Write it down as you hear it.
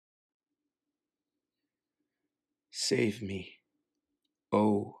Save me,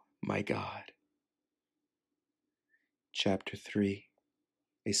 O my God. Chapter 3,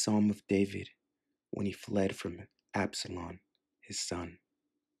 a Psalm of David when he fled from Absalom, his son.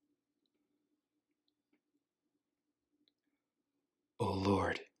 O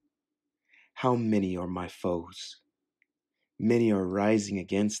Lord, how many are my foes? Many are rising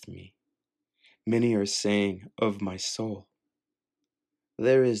against me. Many are saying of my soul,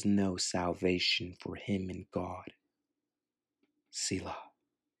 there is no salvation for him in God. Selah.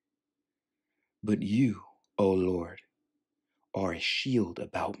 But you, O Lord, are a shield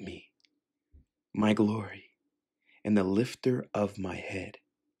about me, my glory, and the lifter of my head.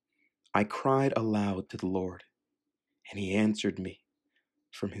 I cried aloud to the Lord, and he answered me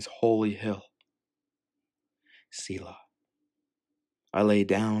from his holy hill. Selah. I lay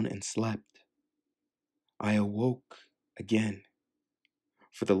down and slept. I awoke again,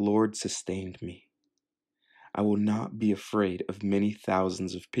 for the Lord sustained me. I will not be afraid of many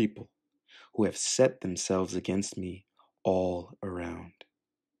thousands of people who have set themselves against me all around.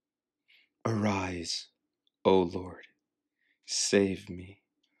 Arise, O Lord, save me,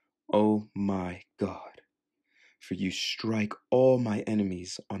 O my God, for you strike all my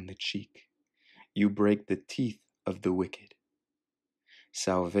enemies on the cheek. You break the teeth of the wicked.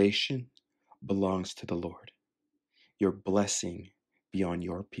 Salvation belongs to the Lord. Your blessing be on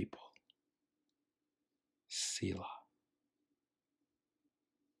your people. Selah.